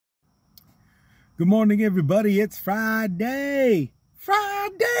Good morning, everybody. It's Friday.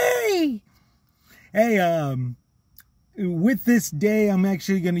 Friday. Hey, with this day, I'm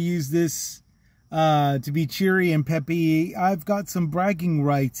actually going to use this to be cheery and peppy. I've got some bragging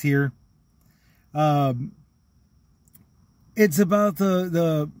rights here. It's about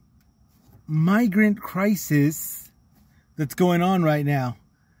the migrant crisis that's going on right now.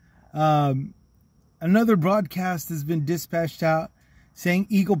 Another broadcast has been dispatched out saying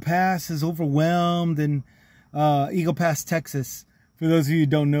Eagle Pass is overwhelmed, and Eagle Pass, Texas, for those of you who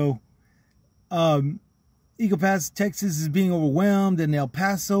don't know, Eagle Pass, Texas is being overwhelmed, and El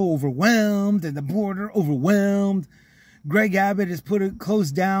Paso overwhelmed, and the border overwhelmed. Greg Abbott has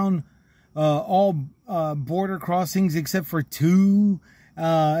closed down all border crossings except for 2,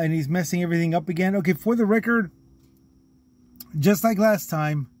 and he's messing everything up again. Okay, for the record, just like last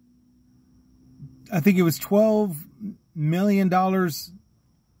time, I think it was $12 million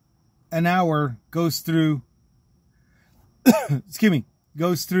an hour goes through excuse me,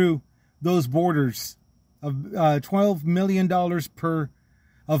 goes through those borders of $12 million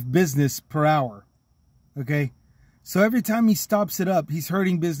of business per hour. Okay, so every time he stops it up, he's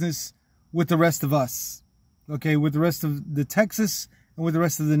hurting business with the rest of us, okay, with the rest of the Texas and with the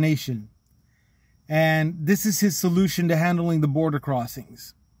rest of the nation. And this is his solution to handling the border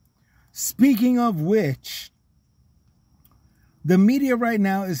crossings. Speaking of which, the media right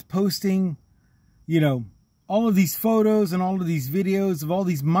now is posting, all of these photos and all of these videos of all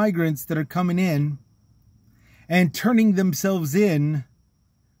these migrants that are coming in and turning themselves in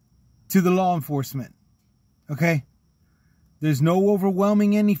to the law enforcement. Okay? There's no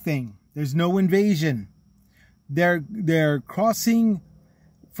overwhelming anything. There's no invasion. They're crossing.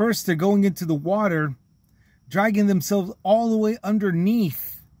 First, they're going into the water, dragging themselves all the way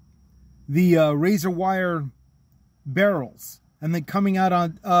underneath the razor wire barrels, and then coming out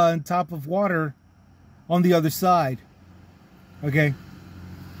on top of water on the other side. Okay?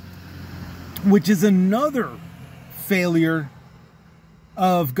 Which is another failure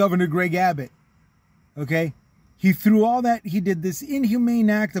of Governor Greg Abbott. Okay? He threw all that, he did this inhumane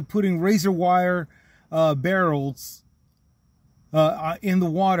act of putting razor wire barrels in the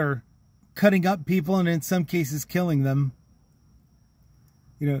water, cutting up people and in some cases killing them.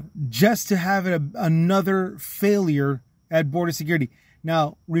 Just to have another failure at border security.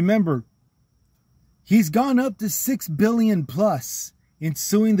 Now, remember, he's gone up to $6 billion plus in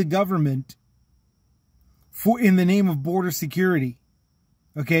suing the government in the name of border security.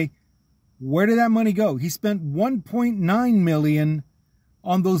 Okay, where did that money go? He spent $1.9 million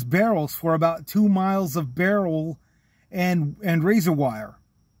on those barrels for about 2 miles of barrel and razor wire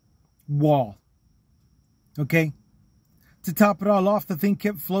wall. Okay. To top it all off, the thing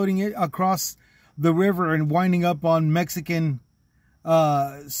kept floating across the river and winding up on Mexican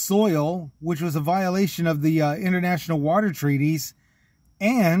soil, which was a violation of the international water treaties,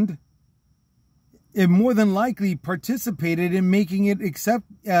 and it more than likely participated in making it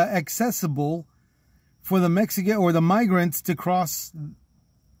accessible for the Mexican or the migrants to cross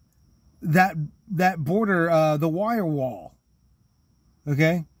that border, the wire wall.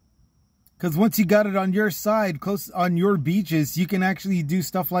 Okay? Because once you got it on your side, close on your beaches, you can actually do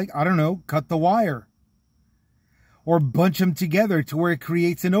stuff like, I don't know, cut the wire. Or bunch them together to where it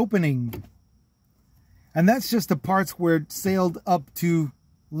creates an opening. And that's just the parts where it sailed up to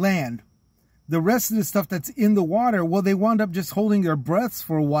land. The rest of the stuff that's in the water, well, they wound up just holding their breaths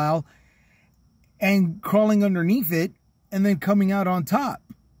for a while and crawling underneath it and then coming out on top.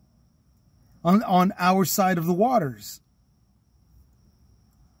 On our side of the waters.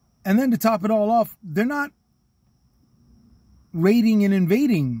 And then to top it all off, they're not raiding and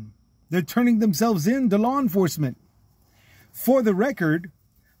invading. They're turning themselves in to law enforcement. For the record,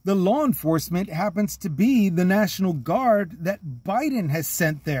 the law enforcement happens to be the National Guard that Biden has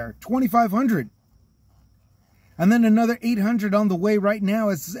sent there, 2,500. And then another 800 on the way right now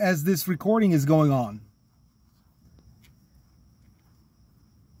as this recording is going on.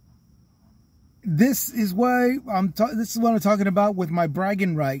 This is what I'm talking about with my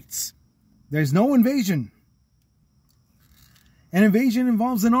bragging rights. There's no invasion. An invasion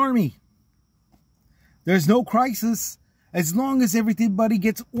involves an army. There's no crisis as long as everybody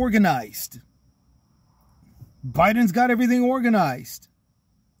gets organized. Biden's got everything organized.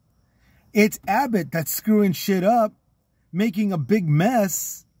 It's Abbott that's screwing shit up, making a big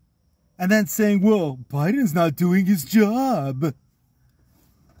mess, and then saying, well, Biden's not doing his job.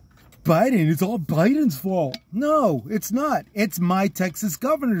 It's all Biden's fault. No, it's not. It's my Texas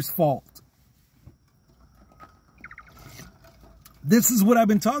governor's fault. This is what I've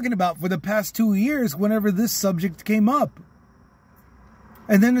been talking about for the past 2 years whenever this subject came up.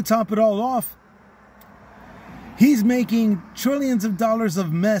 And then to top it all off, He's making trillions of dollars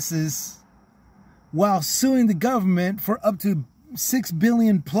of messes while suing the government for up to $6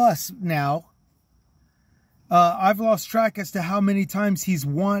 billion plus now. I've lost track as to how many times he's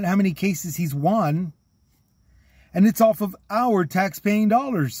won, how many cases he's won. And it's off of our tax-paying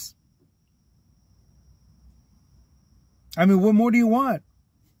dollars. I mean, what more do you want?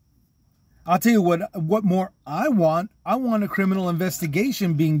 I'll tell you what more I want. I want a criminal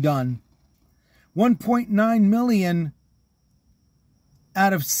investigation being done. 1.9 million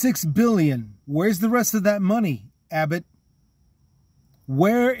out of 6 billion. Where's the rest of that money, Abbott?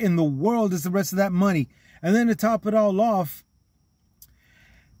 Where in the world is the rest of that money? And then to top it all off,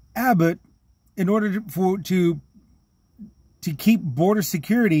 Abbott, in order to keep border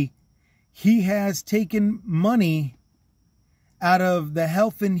security, he has taken money out of the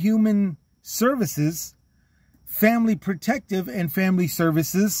Health and Human Services, Family Protective and Family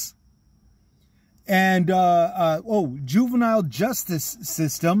Services, and juvenile justice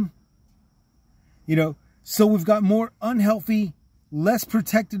system. You know, so we've got more unhealthy, less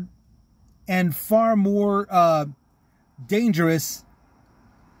protected, and far more dangerous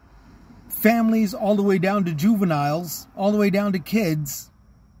families, all the way down to juveniles, all the way down to kids,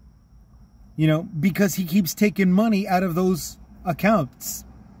 you know, because he keeps taking money out of those accounts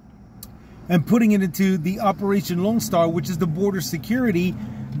and putting it into the Operation Lone Star, which is the border security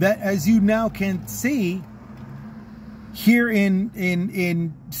that, as you now can see, here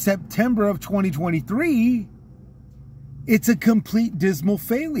in September of 2023, it's a complete dismal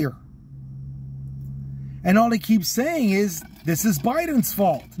failure. And all he keeps saying is, this is Biden's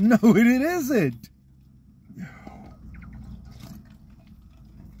fault. No, it isn't.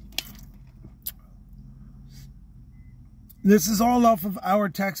 This is all off of our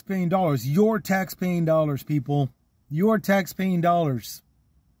tax-paying dollars. Your tax-paying dollars, people. Your tax-paying dollars.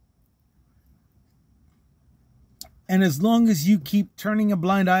 And as long as you keep turning a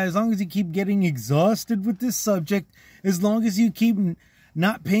blind eye, as long as you keep getting exhausted with this subject, as long as you keep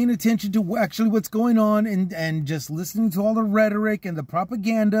not paying attention to actually what's going on and just listening to all the rhetoric and the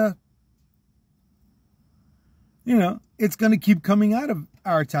propaganda, you know, it's going to keep coming out of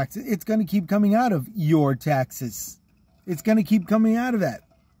our taxes. It's going to keep coming out of your taxes. It's going to keep coming out of that.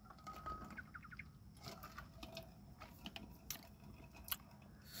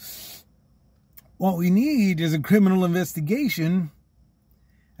 What we need is a criminal investigation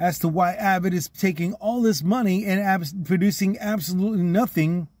as to why Abbott is taking all this money and producing absolutely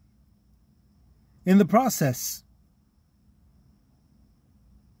nothing in the process.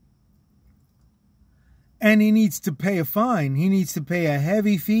 And he needs to pay a fine. He needs to pay a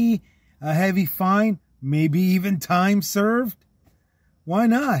heavy fee, a heavy fine, maybe even time served. Why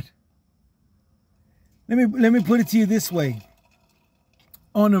not? Let me put it to you this way.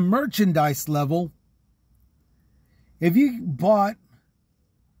 On a merchandise level, if you bought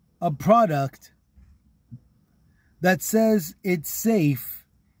a product that says it's safe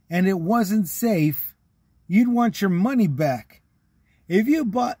and it wasn't safe, you'd want your money back. If you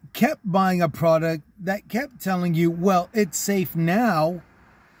kept buying a product that kept telling you, well, it's safe now,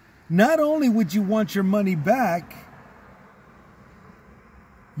 not only would you want your money back,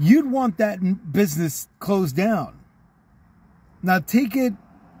 you'd want that business closed down. Now take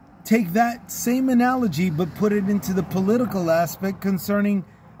that same analogy, but put it into the political aspect concerning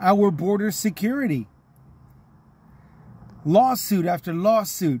our border security. Lawsuit after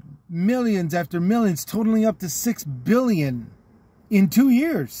lawsuit, millions after millions, totaling up to $6 billion in 2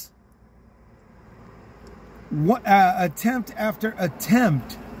 years. What attempt after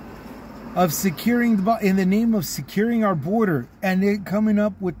attempt of securing in the name of securing our border, and it coming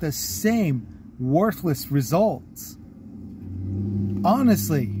up with the same worthless results.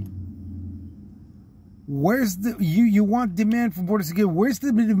 Honestly, where's the you want demand for border security? Where's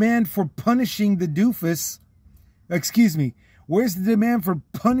the demand for punishing the doofus? Excuse me. Where's the demand for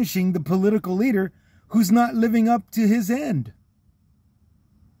punishing the political leader who's not living up to his end?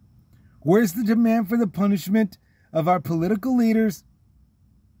 Where's the demand for the punishment of our political leaders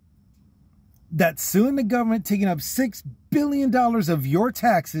that's suing the government, taking up $6 billion of your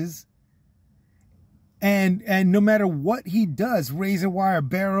taxes, and no matter what he does, razor wire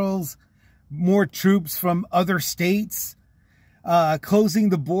barrels, more troops from other states, closing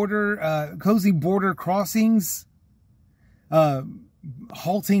the border, closing border crossings,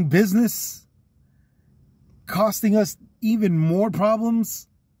 halting business, costing us even more problems.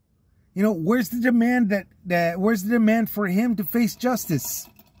 You know, where's the demand where's the demand for him to face justice?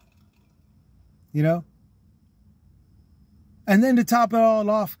 You know? And then to top it all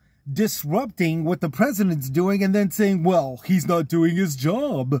off, disrupting what the president's doing and then saying, well, he's not doing his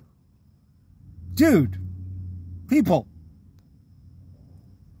job. Dude, People.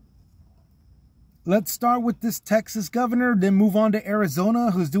 Let's start with this Texas governor, then move on to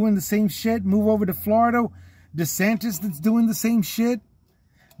Arizona, who's doing the same shit. Move over to Florida, DeSantis, that's doing the same shit.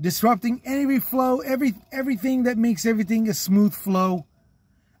 Disrupting every flow, everything that makes everything a smooth flow,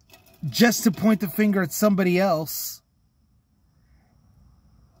 just to point the finger at somebody else.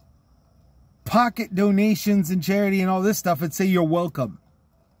 Pocket donations and charity and all this stuff and say you're welcome.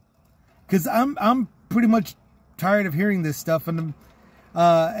 Because I'm pretty much tired of hearing this stuff, and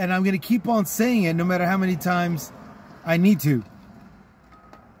I'm going to keep on saying it no matter how many times I need to.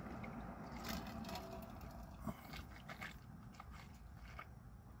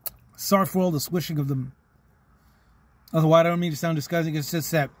 Sorry for all the swishing of them. Otherwise, I don't mean to sound disgusting. It's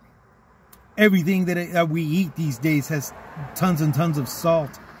just that everything that we eat these days has tons and tons of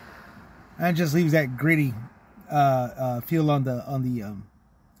salt, and it just leaves that gritty feel on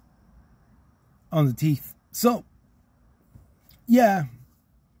the teeth. So, yeah,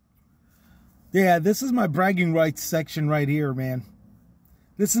 this is my bragging rights section right here, man.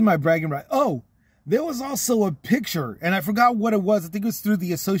 This is my bragging right. Oh, there was also a picture, and I forgot what it was. I think it was through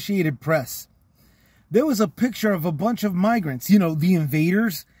the Associated Press. There was a picture of a bunch of migrants, you know, the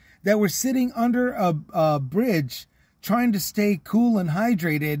invaders, that were sitting under a bridge trying to stay cool and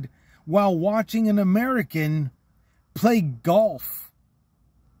hydrated while watching an American play golf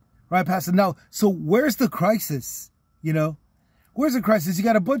right past them. Now, so where's the crisis? You know, where's the crisis? You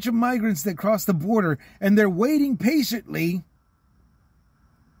got a bunch of migrants that cross the border, and they're waiting patiently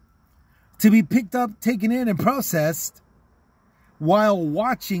to be picked up, taken in, and processed while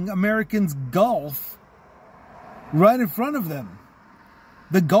watching Americans golf right in front of them.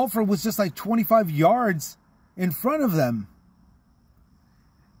 The golfer was just like 25 yards in front of them.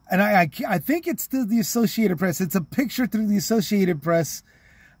 And I think it's through the Associated Press. It's a picture through the Associated Press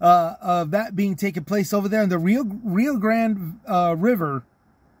of that being taken place over there in the Rio Grande River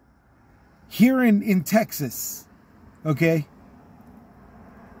here in Texas. Okay?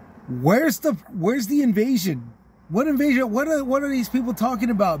 Where's the invasion? What invasion? What are these people talking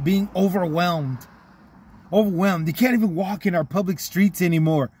about? Being overwhelmed. Overwhelmed. You can't even walk in our public streets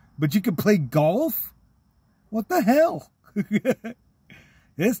anymore, but you can play golf? What the hell?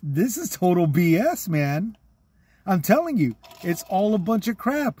 This is total BS, man. I'm telling you, it's all a bunch of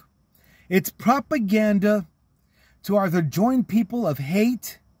crap. It's propaganda to either join people of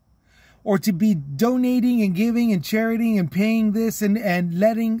hate, or to be donating and giving and charity and paying this and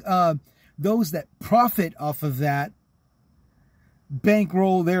letting those that profit off of that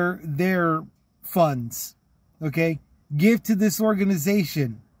bankroll their funds. Okay? Give to this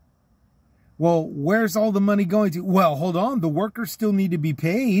organization. Well, where's all the money going to? Well, hold on. The workers still need to be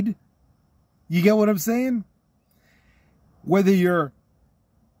paid. You get what I'm saying? Whether you're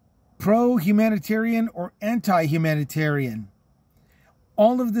pro-humanitarian or anti-humanitarian,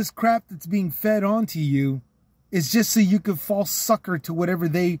 all of this crap that's being fed onto you is just so you can fall sucker to whatever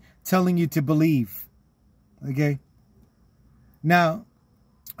they telling you to believe. Okay? Now,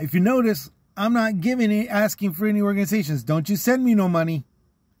 if you notice, I'm not asking for any organizations. Don't you send me no money.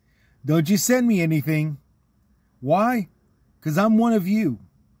 Don't you send me anything. Why? Because I'm one of you.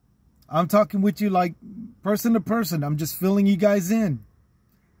 I'm talking with you like person to person. I'm just filling you guys in.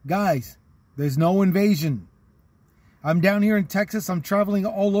 Guys, there's no invasion. I'm down here in Texas. I'm traveling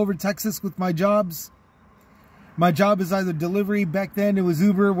all over Texas with my jobs. My job is either delivery. Back then it was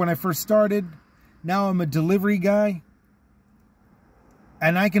Uber when I first started. Now I'm a delivery guy.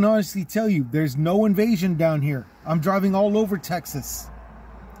 And I can honestly tell you, there's no invasion down here. I'm driving all over Texas.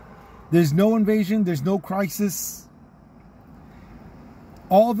 There's no invasion. There's no crisis.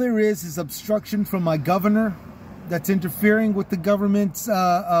 All there is obstruction from my governor that's interfering with the government's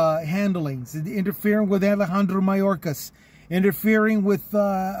handlings, interfering with Alejandro Mayorkas, interfering with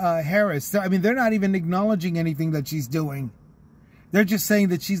Harris. I mean, they're not even acknowledging anything that she's doing. They're just saying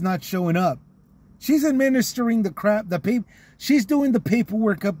that she's not showing up. She's administering the crap, she's doing the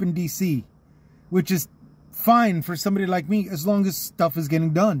paperwork up in D.C., which is fine for somebody like me as long as stuff is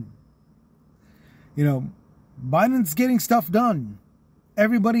getting done. You know, Biden's getting stuff done.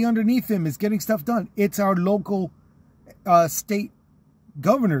 Everybody underneath him is getting stuff done. It's our local state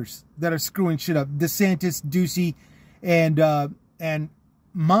governors that are screwing shit up. DeSantis, Ducey, and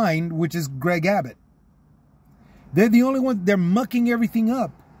mine, which is Greg Abbott. They're the only ones. They're mucking everything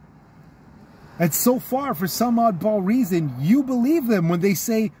up. And so far, for some oddball reason, you believe them when they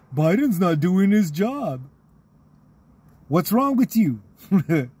say Biden's not doing his job. What's wrong with you?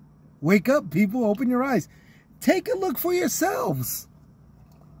 Wake up, people. Open your eyes. Take a look for yourselves.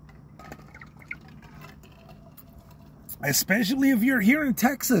 Especially if you're here in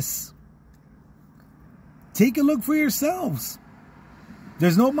Texas. Take a look for yourselves.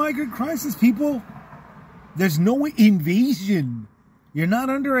 There's no migrant crisis, people. There's no invasion. You're not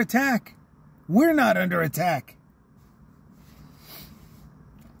under attack. We're not under attack.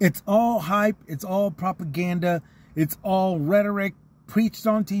 It's all hype. It's all propaganda. It's all rhetoric preached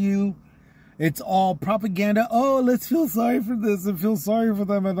onto you. It's all propaganda. Oh, let's feel sorry for this and feel sorry for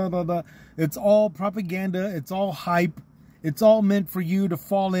them. Blah, blah, blah. It's all propaganda. It's all hype. It's all meant for you to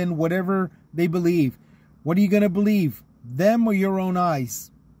fall in whatever they believe. What are you going to believe? Them or your own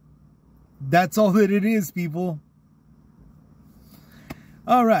eyes? That's all that it is, people.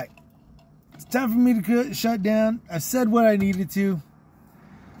 All right. It's time for me to shut down. I said what I needed to.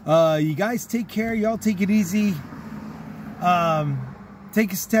 You guys take care. Y'all take it easy.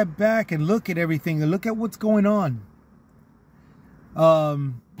 Take a step back and look at everything and look at what's going on.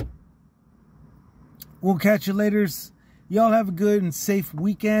 We'll catch you later. Y'all have a good and safe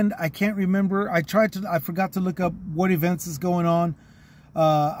weekend. I can't remember. I forgot to look up what events is going on.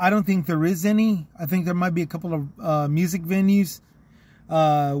 I don't think there is any. I think there might be a couple of music venues,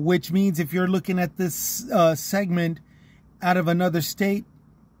 which means if you're looking at this segment out of another state,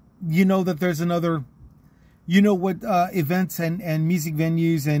 you know that there's another, you know what events and music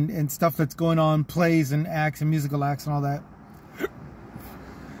venues and stuff that's going on, plays and acts and musical acts and all that.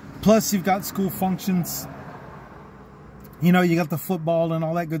 Plus, you've got school functions. You know, you got the football and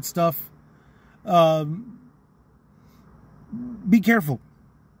all that good stuff. Be careful,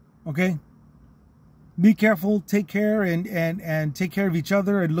 okay? Be careful, take care, and take care of each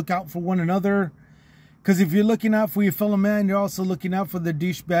other and look out for one another. Because if you're looking out for your fellow man, you're also looking out for the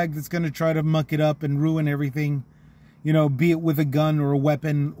douchebag that's going to try to muck it up and ruin everything. You know, be it with a gun or a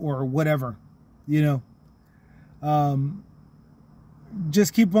weapon or whatever, you know.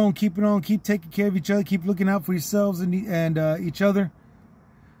 Just keep on keeping on, keep taking care of each other, keep looking out for yourselves and each other.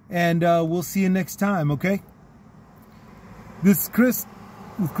 And we'll see you next time, okay? This is Chris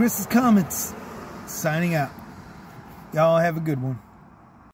with Chris's Comments, signing out. Y'all have a good one.